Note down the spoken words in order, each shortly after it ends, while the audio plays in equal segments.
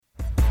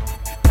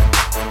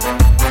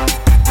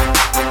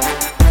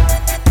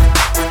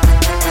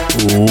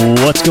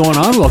What's going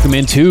on? Welcome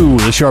into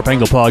the Sharp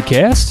Angle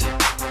Podcast.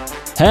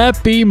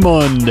 Happy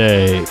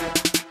Monday.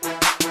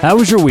 How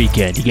was your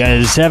weekend? You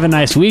guys have a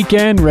nice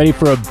weekend? Ready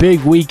for a big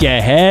week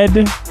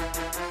ahead?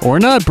 We're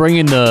not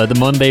bringing the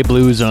Monday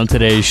blues on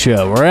today's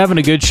show. We're having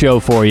a good show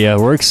for you.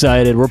 We're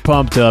excited. We're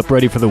pumped up,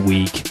 ready for the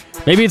week.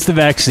 Maybe it's the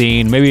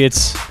vaccine. Maybe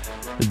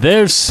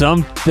there's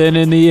something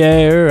in the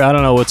air. I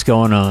don't know what's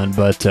going on,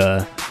 but...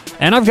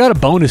 And I've got a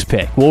bonus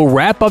pick. We'll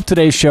wrap up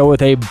today's show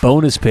with a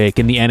bonus pick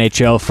in the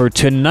NHL for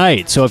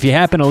tonight. So if you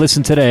happen to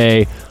listen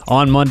today,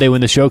 on Monday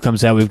when the show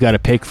comes out, we've got a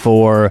pick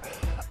for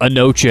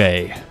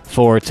Anoche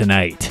for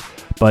tonight.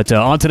 But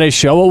on today's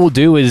show, what we'll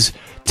do is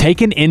take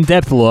an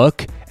in-depth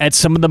look at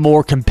some of the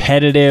more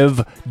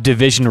competitive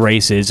division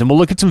races, and we'll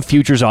look at some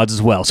futures odds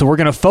as well. So we're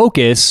going to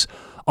focus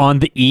on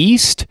the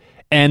East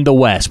and the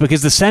West,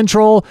 because the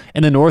Central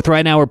and the North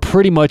right now are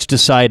pretty much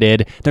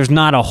decided. There's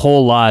not a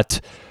whole lot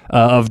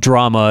of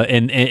drama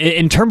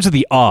in terms of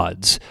the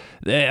odds.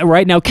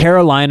 Right now,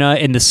 Carolina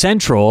in the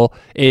Central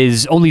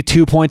is only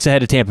 2 points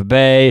ahead of Tampa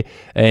Bay,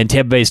 and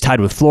Tampa Bay is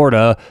tied with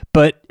Florida.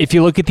 But if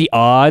you look at the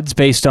odds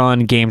based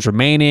on games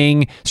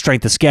remaining,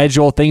 strength of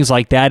schedule, things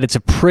like that, it's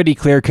a pretty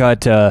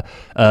clear-cut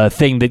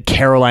thing that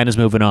Carolina's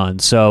moving on.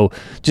 So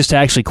just to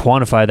actually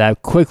quantify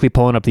that, quickly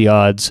pulling up the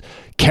odds,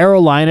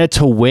 Carolina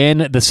to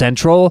win the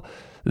Central,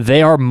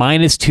 they are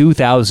minus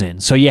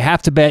 2,000. So you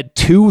have to bet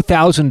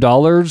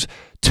 $2,000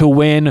 to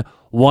win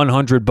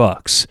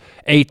 $100.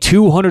 A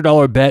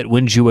 $200 bet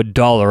wins you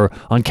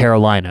 $1 on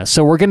Carolina.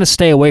 So we're going to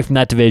stay away from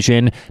that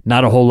division.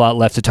 Not a whole lot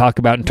left to talk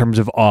about in terms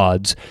of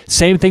odds.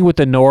 Same thing with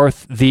the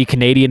North, the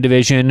Canadian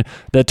division.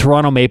 The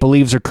Toronto Maple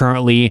Leafs are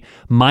currently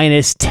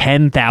minus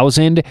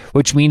 10,000,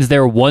 which means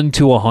they're 1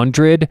 to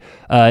 100.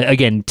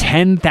 Again,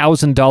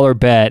 $10,000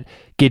 bet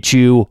gets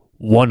you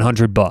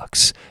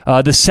 $100.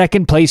 The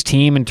second place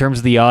team in terms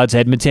of the odds,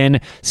 Edmonton,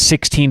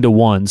 16 to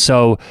 1.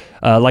 So,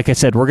 like I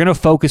said, we're going to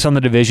focus on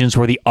the divisions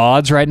where the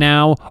odds right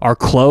now are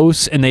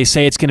close, and they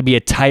say it's going to be a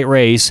tight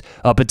race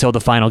up until the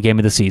final game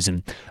of the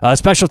season.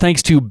 Special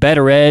thanks to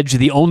Better Edge,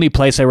 the only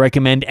place I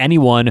recommend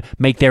anyone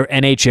make their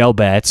NHL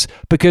bets,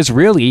 because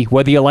really,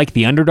 whether you like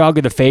the underdog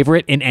or the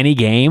favorite in any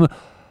game,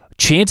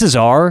 chances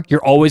are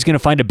you're always going to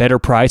find a better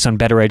price on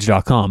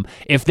betteredge.com.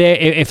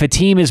 If a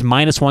team is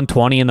minus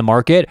 120 in the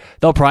market,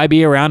 they'll probably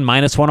be around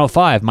minus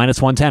 105,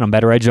 minus 110 on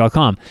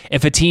betteredge.com.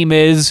 If a team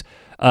is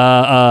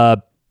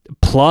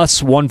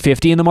plus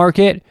 150 in the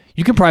market,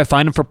 you can probably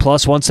find them for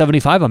plus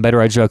 175 on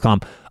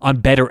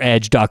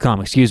betteredge.com,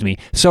 excuse me.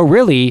 So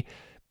really,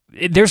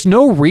 there's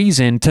no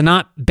reason to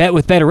not bet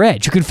with Better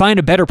Edge. You can find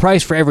a better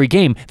price for every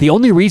game. The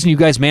only reason you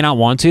guys may not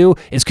want to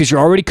is because you're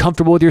already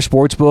comfortable with your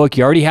sports book.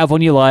 You already have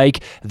one you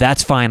like.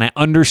 That's fine. I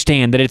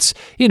understand that it's,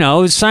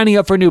 signing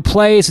up for a new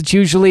place.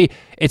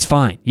 It's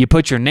fine. You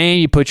put your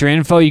name, you put your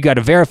info, you got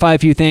to verify a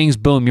few things,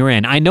 boom, you're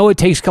in. I know it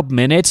takes a couple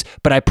minutes,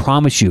 but I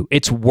promise you,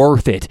 it's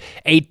worth it.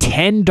 A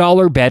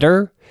 $10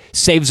 better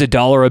saves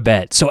 $1 a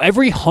bet. So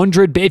every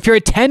 100, if you're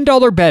a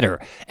 $10 better,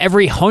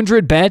 every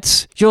 100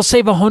 bets, you'll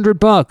save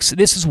 $100.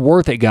 This is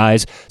worth it,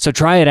 guys. So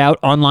try it out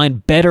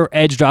online,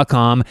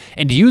 betteredge.com,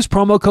 and use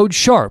promo code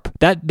SHARP.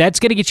 That's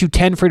going to get you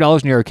 $10 free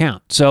in your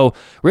account. So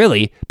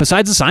really,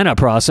 besides the sign-up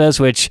process,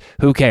 which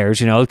who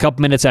cares, a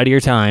couple minutes out of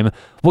your time,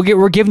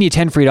 we're giving you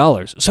 $10 free.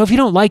 So if you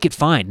don't like it,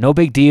 fine. No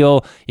big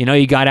deal.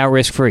 You got out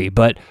risk-free.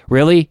 But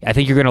really, I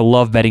think you're going to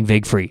love betting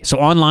vig free. So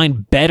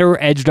online,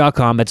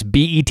 betteredge.com. That's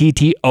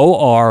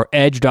BETTOR,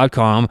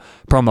 edge.com,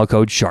 promo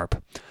code SHARP.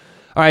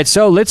 All right,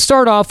 so let's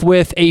start off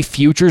with a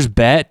futures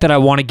bet that I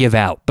want to give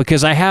out,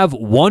 because I have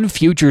one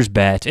futures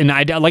bet, and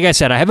like I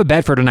said, I have a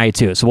bet for tonight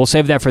too, so we'll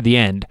save that for the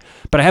end.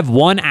 But I have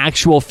one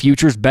actual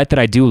futures bet that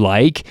I do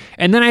like,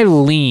 and then I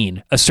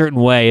lean a certain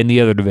way in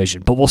the other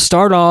division. But we'll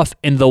start off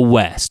in the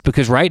West,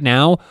 because right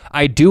now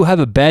I do have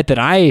a bet that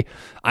I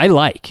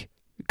like.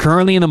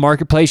 Currently in the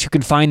marketplace, you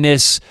can find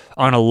this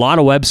on a lot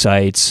of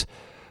websites.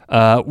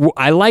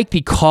 I like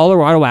the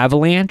Colorado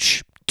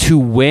Avalanche to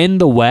win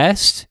the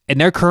West, and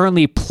they're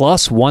currently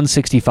plus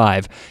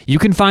 165. You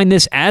can find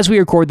this as we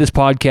record this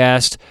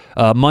podcast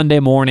Monday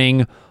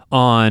morning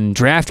on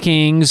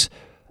DraftKings,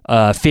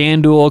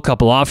 FanDuel, a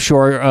couple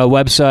offshore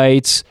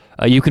websites.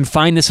 You can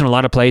find this in a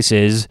lot of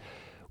places.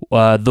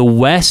 The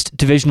West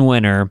division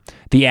winner,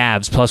 the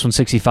Avs, plus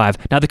 165.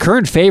 Now, the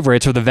current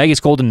favorites are the Vegas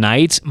Golden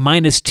Knights,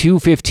 minus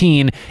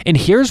 215. And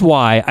here's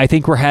why I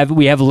think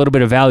we have a little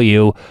bit of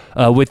value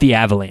with the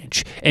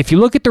Avalanche. If you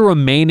look at the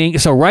remaining...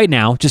 So right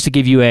now, just to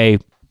give you a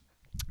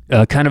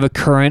kind of a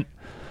current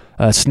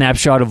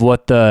snapshot of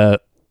what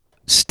the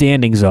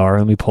standings are.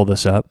 Let me pull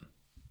this up.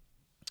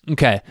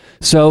 Okay,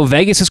 so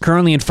Vegas is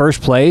currently in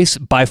first place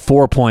by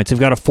 4 points. They've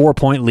got a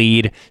 4-point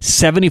lead.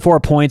 74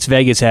 points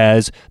Vegas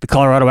has. The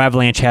Colorado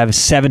Avalanche have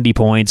 70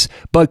 points,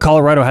 but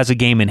Colorado has a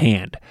game in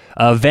hand.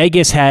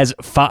 Vegas has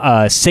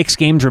 6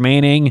 games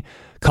remaining.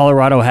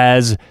 Colorado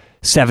has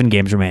 7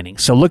 games remaining.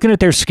 So looking at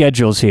their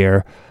schedules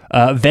here,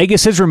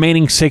 Vegas is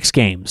remaining 6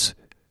 games.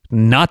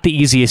 Not the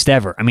easiest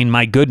ever. I mean,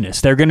 my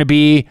goodness. They're going to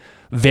be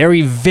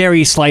very,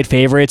 very slight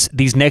favorites.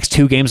 These next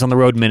two games on the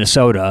road,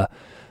 Minnesota,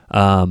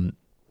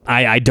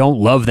 I don't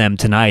love them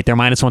tonight. They're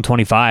minus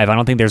 125. I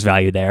don't think there's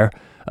value there.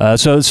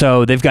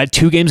 So they've got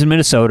two games in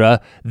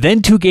Minnesota,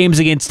 then two games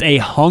against a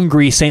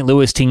hungry St.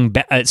 Louis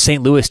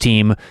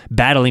team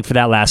battling for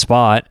that last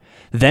spot.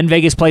 Then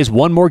Vegas plays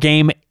one more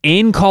game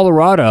in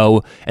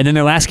Colorado, and then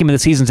their last game of the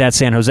season's at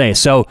San Jose.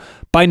 So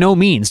by no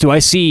means do I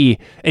see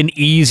an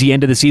easy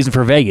end of the season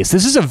for Vegas.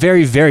 This is a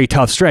very, very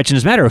tough stretch. And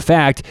as a matter of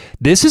fact,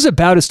 this is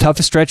about as tough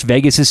a stretch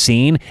Vegas has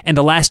seen in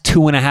the last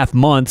 2.5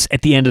 months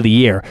at the end of the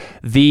year.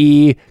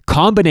 The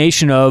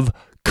combination of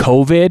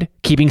COVID,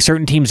 keeping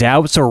certain teams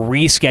out, so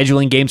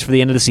rescheduling games for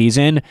the end of the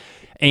season,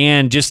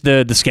 and just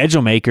the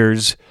schedule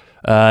makers,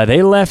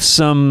 they left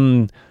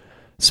some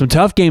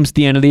tough games at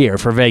the end of the year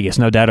for Vegas,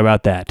 no doubt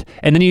about that.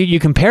 And then you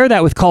compare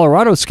that with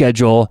Colorado's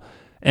schedule,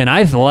 and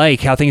I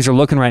like how things are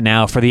looking right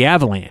now for the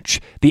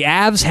Avalanche. The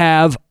Avs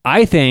have,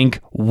 I think,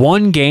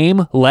 one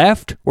game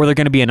left where they're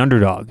going to be an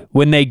underdog.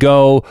 When they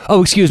go,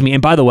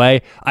 and by the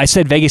way, I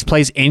said Vegas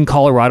plays in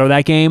Colorado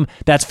that game.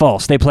 That's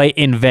false. They play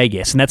in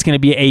Vegas, and that's going to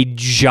be a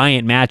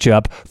giant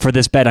matchup for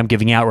this bet I'm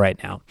giving out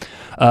right now.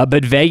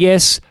 But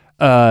Vegas,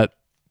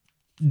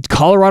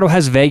 Colorado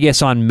has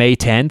Vegas on May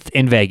 10th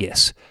in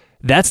Vegas.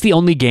 That's the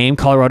only game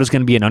Colorado's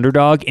going to be an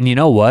underdog. And you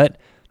know what?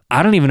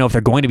 I don't even know if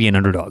they're going to be an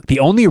underdog. The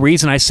only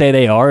reason I say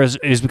they are is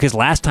because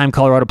last time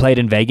Colorado played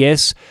in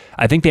Vegas,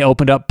 I think they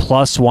opened up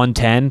plus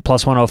 110,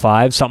 plus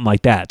 105, something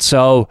like that.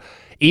 So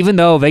even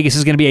though Vegas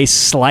is going to be a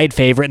slight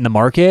favorite in the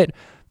market,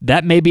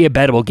 that may be a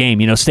bettable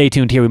game. Stay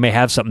tuned here. We may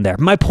have something there.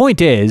 My point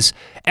is,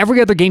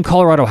 every other game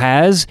Colorado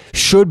has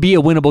should be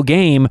a winnable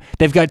game.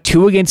 They've got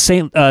 2 against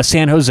San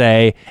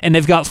Jose, and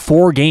they've got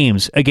 4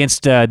 games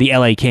against the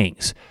LA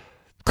Kings.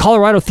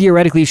 Colorado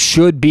theoretically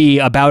should be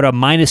about a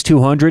minus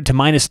 200 to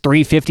minus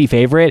 350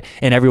 favorite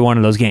in every one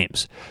of those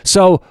games.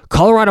 So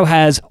Colorado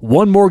has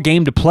one more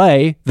game to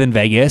play than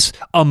Vegas,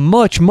 a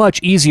much,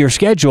 much easier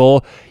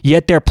schedule,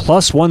 yet they're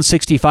plus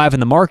 165 in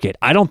the market.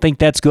 I don't think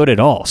that's good at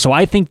all. So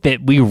I think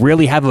that we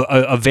really have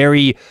a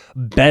very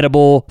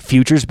bettable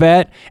futures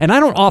bet. And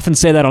I don't often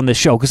say that on this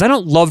show because I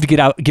don't love to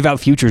give out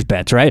futures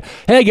bets, right?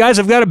 Hey guys,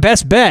 I've got a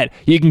best bet.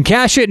 You can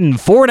cash it in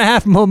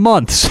 4.5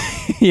 months.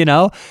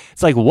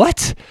 It's like,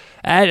 what?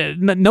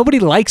 Nobody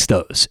likes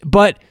those.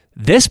 But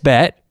this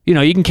bet,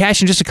 you can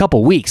cash in just a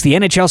couple weeks. The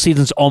NHL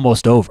season's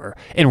almost over.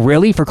 And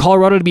really, for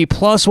Colorado to be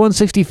plus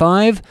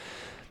 165,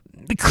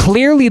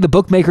 clearly the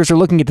bookmakers are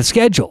looking at the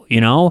schedule,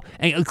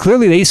 and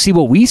clearly they see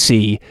what we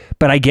see.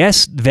 But I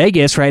guess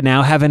Vegas right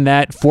now, having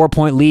that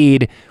 4-point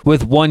lead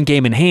with one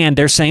game in hand,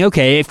 they're saying,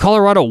 okay, if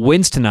Colorado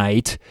wins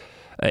tonight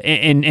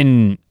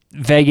in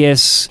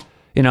Vegas,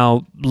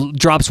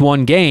 drops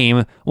one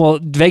game, well,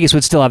 Vegas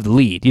would still have the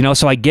lead,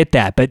 so I get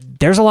that. But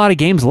there's a lot of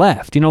games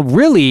left.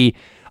 Really,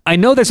 I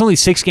know there's only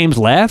 6 games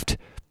left.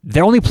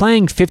 They're only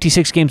playing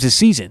 56 games this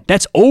season.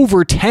 That's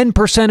over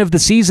 10% of the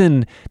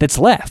season that's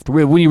left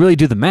when you really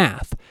do the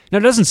math. Now,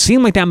 it doesn't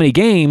seem like that many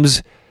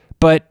games,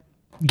 but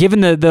given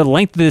the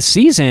length of this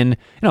season,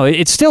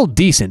 it's still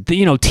decent.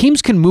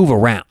 Teams can move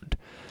around.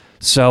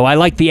 So I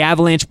like the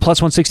Avalanche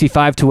plus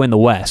 165 to win the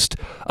West.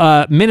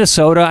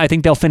 Minnesota, I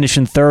think they'll finish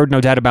in third,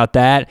 no doubt about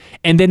that.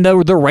 And then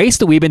the race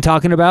that we've been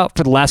talking about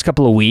for the last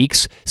couple of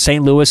weeks,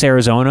 St. Louis,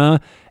 Arizona.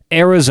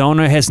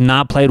 Arizona has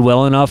not played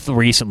well enough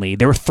recently.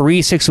 They were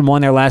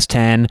 3-6-1 their last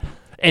 10.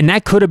 And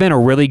that could have been a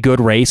really good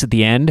race at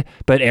the end,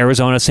 but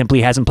Arizona simply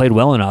hasn't played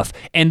well enough.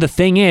 And the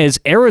thing is,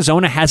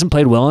 Arizona hasn't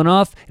played well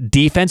enough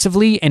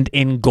defensively and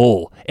in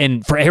goal.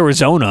 And for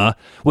Arizona,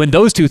 when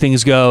those two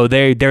things go,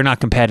 they're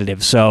not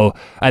competitive. So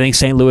I think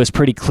St. Louis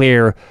pretty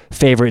clear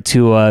favorite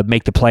to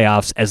make the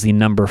playoffs as the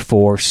number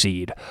 4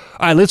 seed.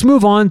 All right, let's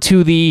move on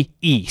to the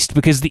East,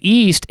 because the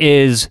East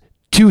is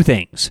two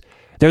things.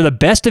 They're the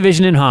best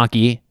division in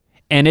hockey,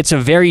 and it's a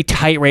very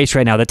tight race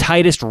right now, the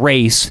tightest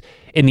race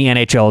in the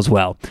NHL as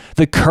well.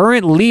 The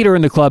current leader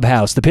in the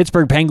clubhouse, the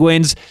Pittsburgh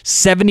Penguins,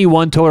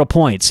 71 total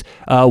points.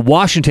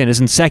 Washington is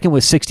in second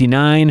with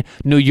 69,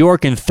 New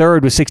York in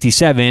third with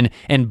 67,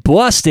 and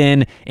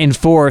Boston in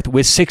fourth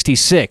with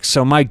 66.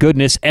 So my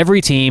goodness,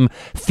 every team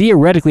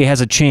theoretically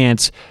has a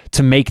chance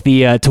to make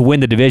to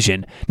win the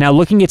division. Now,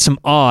 looking at some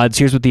odds,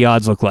 here's what the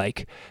odds look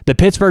like. The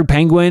Pittsburgh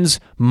Penguins,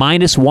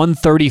 minus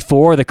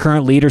 134, the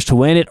current leaders to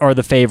win it, are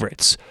the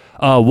favorites.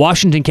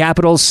 Washington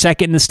Capitals,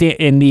 second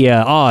in the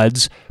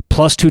odds,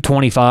 plus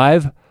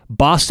 225.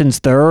 Boston's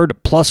third,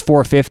 plus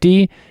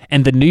 450.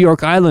 And the New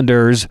York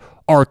Islanders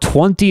are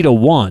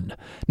 20-1.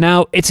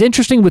 Now, it's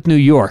interesting with New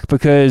York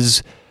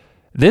because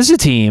this is a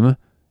team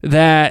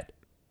that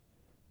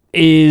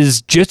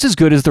is just as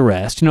good as the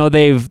rest.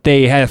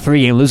 They had a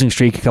 3-game losing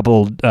streak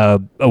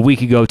a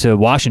week ago to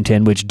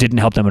Washington, which didn't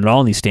help them at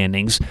all in these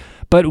standings.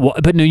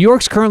 But New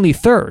York's currently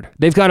third.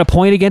 They've got a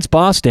point against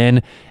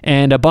Boston,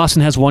 and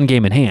Boston has one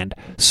game in hand.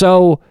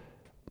 So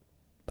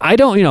I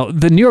don't,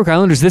 the New York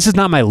Islanders, this is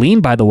not my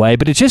lean, by the way,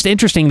 but it's just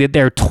interesting that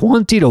they're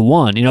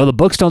 20-1. The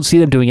books don't see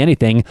them doing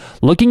anything.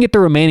 Looking at the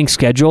remaining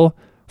schedule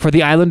for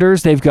the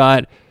Islanders, they've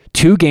got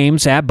 2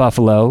 games at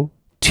Buffalo,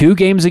 2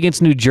 games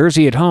against New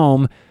Jersey at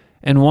home,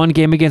 and one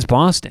game against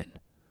Boston.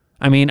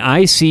 I mean,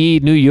 I see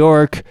New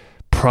York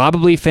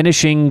probably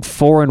finishing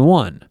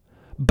 4-1,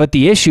 but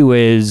the issue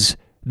is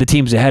the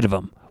teams ahead of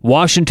them.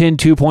 Washington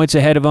 2 points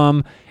ahead of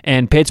them,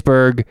 and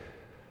Pittsburgh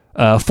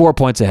 4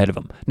 points ahead of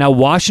them. Now,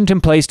 Washington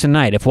plays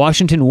tonight. If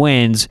Washington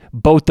wins,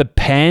 both the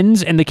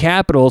Pens and the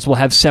Capitals will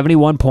have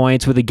 71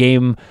 points with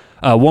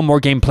one more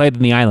game played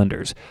than the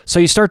Islanders. So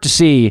you start to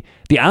see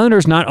the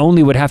Islanders not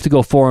only would have to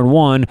go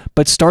 4-1,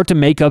 but start to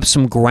make up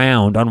some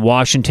ground on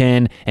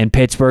Washington and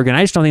Pittsburgh, and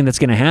I just don't think that's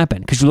going to happen.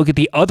 Because you look at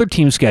the other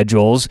team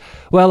schedules,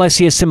 well, I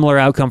see a similar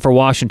outcome for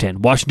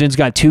Washington. Washington's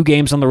got 2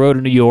 games on the road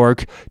in New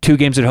York, 2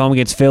 games at home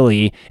against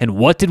Philly, and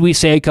what did we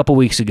say a couple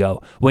weeks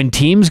ago? When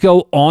teams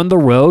go on the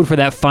road for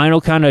that final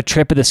kind of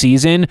trip of the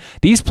season,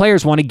 these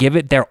players want to give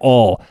it their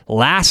all.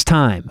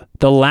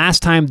 The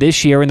last time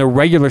this year, in the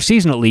regular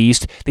season at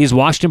least, these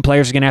Washington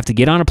players are going to have to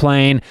get on a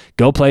plane,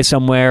 go play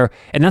somewhere,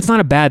 and that's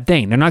not a bad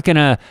thing. They're not going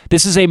to,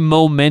 this is a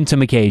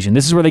momentum occasion.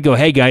 This is where they go,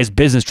 hey guys,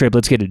 business trip,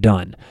 let's get it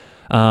done.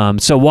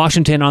 So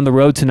Washington on the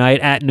road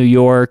tonight at New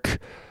York,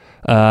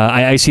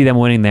 I see them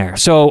winning there.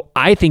 So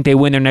I think they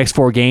win their next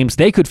 4 games.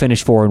 They could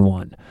finish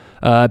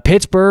 4-1.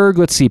 Pittsburgh,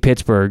 let's see,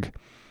 Pittsburgh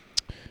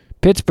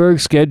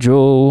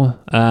schedule,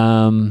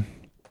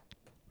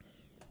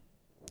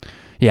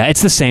 yeah,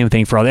 it's the same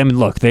thing for all. I mean,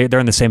 look, they're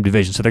in the same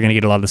division, so they're going to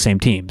get a lot of the same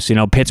teams. You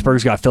know,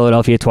 Pittsburgh's got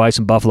Philadelphia twice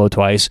and Buffalo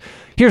twice.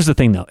 Here's the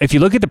thing, though. If you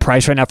look at the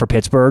price right now for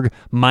Pittsburgh,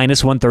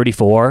 minus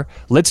 134,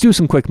 let's do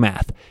some quick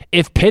math.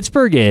 If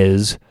Pittsburgh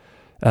is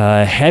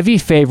a heavy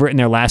favorite in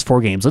their last 4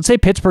 games, let's say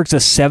Pittsburgh's a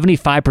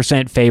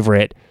 75%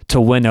 favorite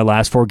to win their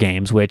last 4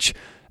 games, which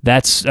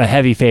that's a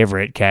heavy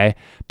favorite, okay?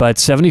 But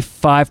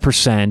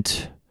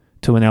 75%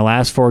 to win their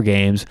last 4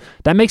 games,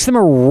 that makes them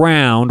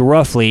around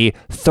roughly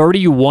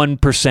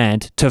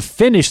 31% to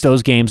finish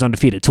those games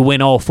undefeated, to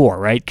win all 4,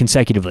 right,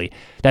 consecutively.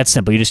 That's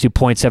simple. You just do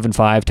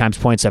 0.75 times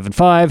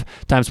 0.75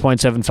 times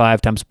 0.75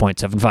 times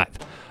 0.75.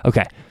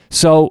 Okay,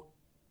 so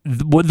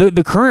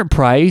the current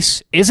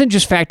price isn't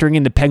just factoring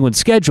in the Penguins'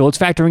 schedule, it's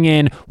factoring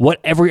in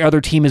what every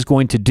other team is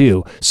going to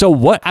do. So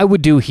what I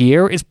would do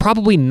here is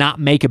probably not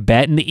make a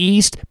bet in the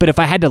East, but if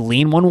I had to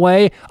lean one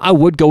way, I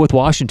would go with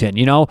Washington.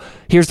 You know,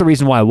 here's the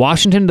reason why.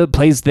 Washington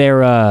plays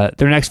their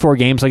next 4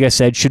 games, like I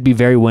said, should be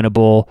very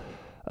winnable.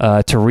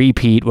 To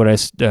repeat what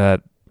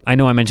I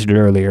know I mentioned it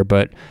earlier,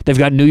 but they've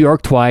got New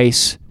York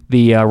twice,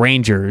 the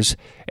Rangers,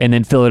 and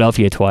then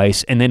Philadelphia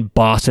twice, and then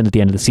Boston at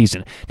the end of the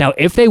season. Now,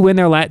 if they win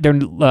their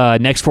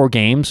next 4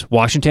 games,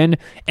 Washington,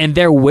 and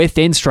they're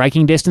within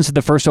striking distance of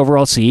the first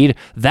overall seed,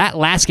 that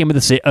last game of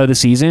the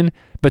season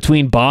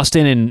between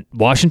Boston and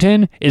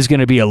Washington is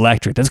going to be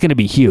electric. That's going to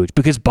be huge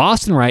because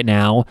Boston right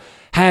now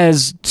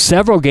has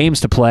several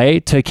games to play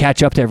to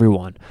catch up to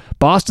everyone.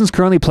 Boston's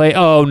currently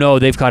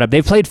they've caught up.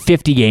 They've played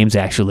 50 games,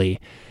 actually.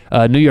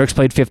 New York's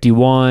played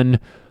 51.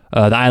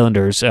 The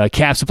Islanders,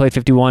 Caps have played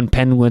 51,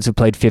 Penguins have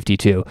played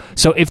 52.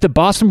 So if the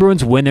Boston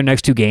Bruins win their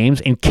next 2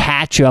 games and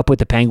catch up with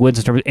the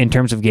Penguins in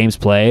terms of games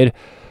played,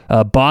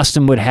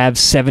 Boston would have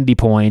 70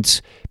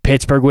 points,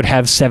 Pittsburgh would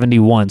have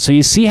 71. So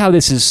you see how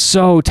this is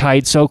so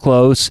tight, so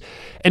close.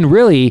 And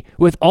really,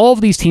 with all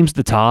of these teams at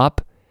the top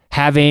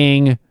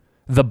having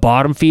the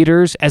bottom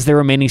feeders as their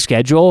remaining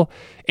schedule,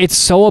 it's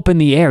so up in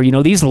the air. You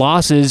know, these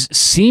losses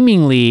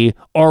seemingly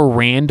are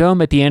random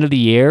at the end of the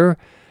year.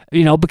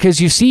 You know, because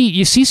you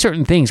see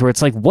certain things where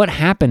it's like, what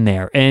happened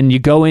there? And you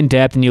go in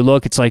depth and you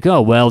look, it's like,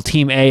 oh, well,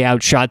 Team A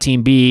outshot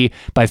Team B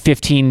by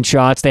 15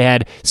 shots. They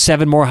had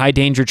 7 more high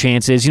danger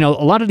chances. You know,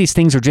 a lot of these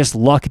things are just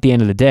luck at the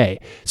end of the day.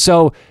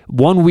 So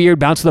one weird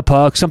bounce of the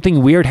puck,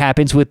 something weird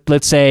happens with,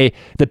 let's say,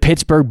 the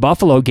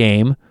Pittsburgh-Buffalo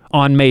game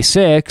on May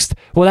 6th.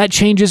 Well, that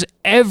changes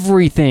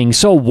everything.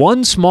 So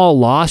one small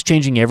loss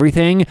changing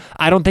everything,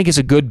 I don't think is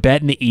a good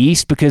bet in the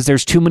East because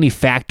there's too many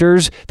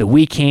factors that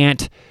we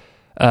can't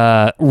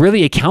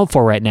really account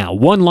for right now.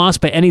 One loss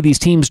by any of these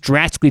teams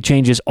drastically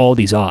changes all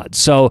these odds.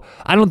 So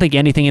I don't think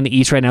anything in the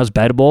East right now is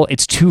bettable.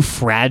 It's too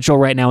fragile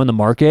right now in the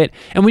market.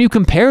 And when you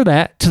compare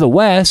that to the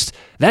West,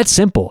 that's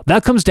simple.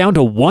 That comes down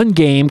to one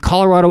game,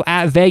 Colorado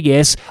at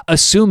Vegas,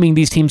 assuming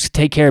these teams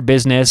take care of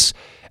business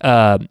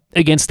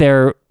against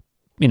their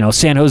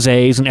San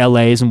Jose's and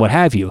LA's and what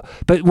have you.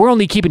 But we're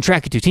only keeping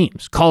track of 2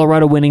 teams.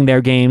 Colorado winning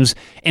their games,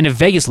 and if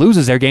Vegas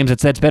loses their games,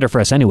 that's better for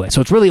us anyway.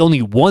 So it's really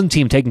only one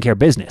team taking care of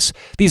business.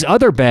 These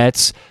other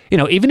bets,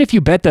 even if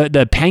you bet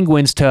the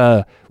Penguins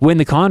to win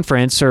the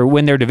conference or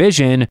win their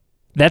division,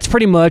 that's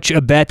pretty much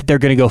a bet that they're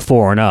going to go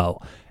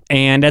 4-0.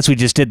 And as we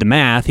just did the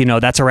math,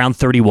 that's around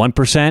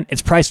 31%.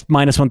 It's priced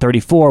minus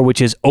 134, which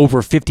is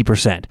over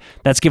 50%.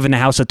 That's giving the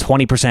house a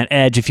 20%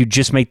 edge if you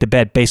just make the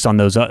bet based on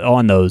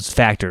those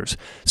factors.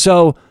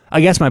 So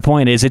I guess my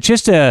point is it's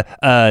just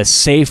a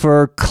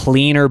safer,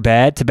 cleaner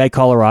bet to bet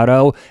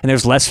Colorado, and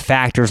there's less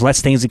factors,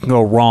 less things that can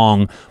go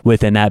wrong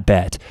within that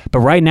bet. But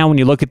right now, when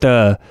you look at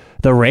the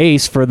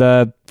race for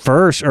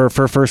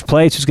first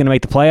place, who's going to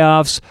make the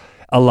playoffs,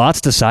 a lot's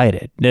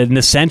decided. In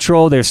the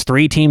Central, there's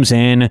 3 teams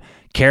in: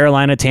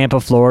 Carolina, Tampa,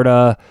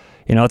 Florida.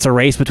 It's a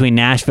race between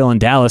Nashville and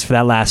Dallas for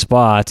that last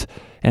spot,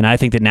 and I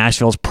think that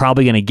Nashville's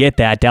probably going to get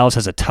that. Dallas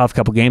has a tough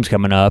couple games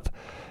coming up.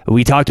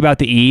 We talked about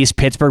the East,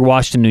 Pittsburgh,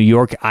 Washington, New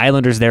York,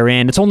 Islanders, they're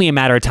in. It's only a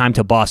matter of time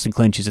till Boston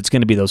clinches. It's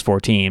going to be those 4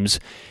 teams.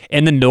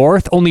 In the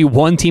North, only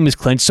one team has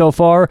clinched so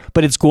far,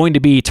 but it's going to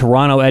be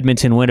Toronto,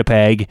 Edmonton,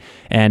 Winnipeg,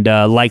 and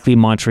likely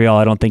Montreal.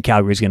 I don't think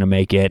Calgary's going to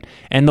make it.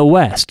 And the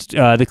West,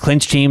 the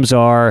clinch teams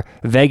are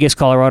Vegas,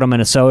 Colorado,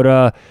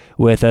 Minnesota,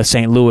 with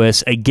St.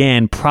 Louis.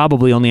 Again,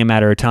 probably only a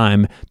matter of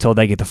time till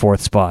they get the 4th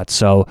spot.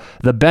 So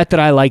the bet that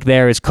I like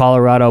there is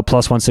Colorado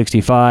plus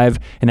 165,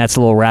 and that's a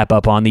little wrap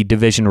up on the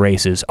division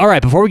races. All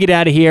right, before we get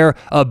out of here,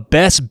 a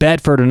best bet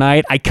for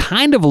tonight. I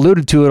kind of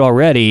alluded to it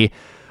already.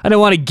 I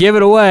didn't want to give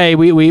it away.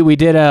 We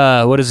did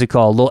a, what is it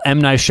called? A little M.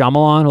 Night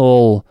Shyamalan, a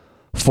little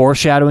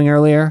foreshadowing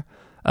earlier.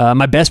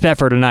 My best bet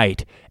for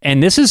tonight.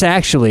 And this is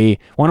actually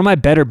one of my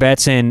better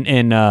bets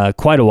in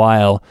quite a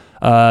while.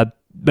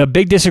 A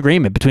big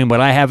disagreement between what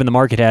I have and the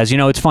market has.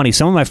 It's funny.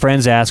 Some of my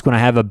friends ask when I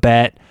have a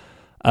bet,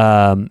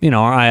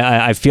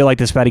 I feel like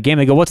this about a game.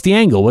 They go, what's the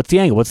angle? What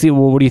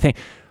do you think?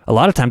 A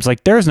lot of times,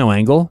 like, there's no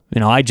angle.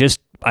 My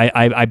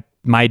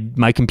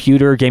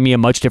computer gave me a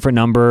much different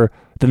number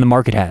than the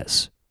market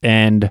has.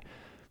 And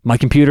my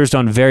computer's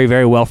done very,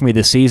 very well for me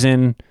this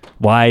season.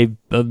 Why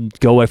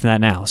go away from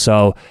that now?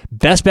 So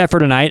best bet for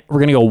tonight, we're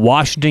going to go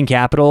Washington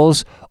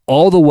Capitals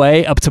all the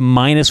way up to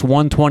minus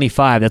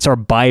 125. That's our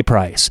buy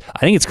price. I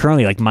think it's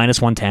currently like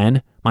minus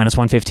 110, minus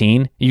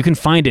 115. You can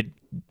find it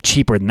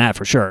cheaper than that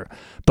for sure.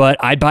 But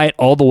I'd buy it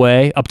all the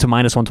way up to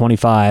minus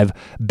 125.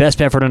 Best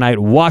bet for tonight,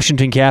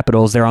 Washington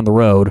Capitals. They're on the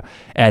road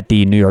at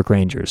the New York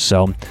Rangers.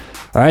 So, all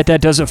right,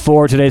 that does it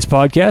for today's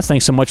podcast.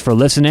 Thanks so much for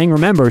listening.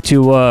 Remember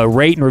to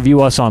rate and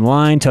review us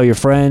online. Tell your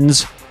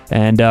friends,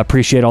 and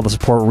appreciate all the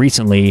support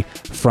recently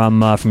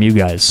from you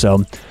guys.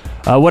 So,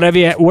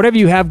 whatever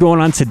you have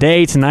going on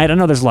today, tonight, I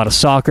know there's a lot of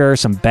soccer,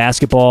 some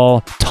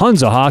basketball,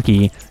 tons of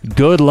hockey.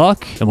 Good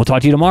luck, and we'll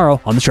talk to you tomorrow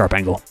on The Sharp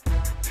Angle.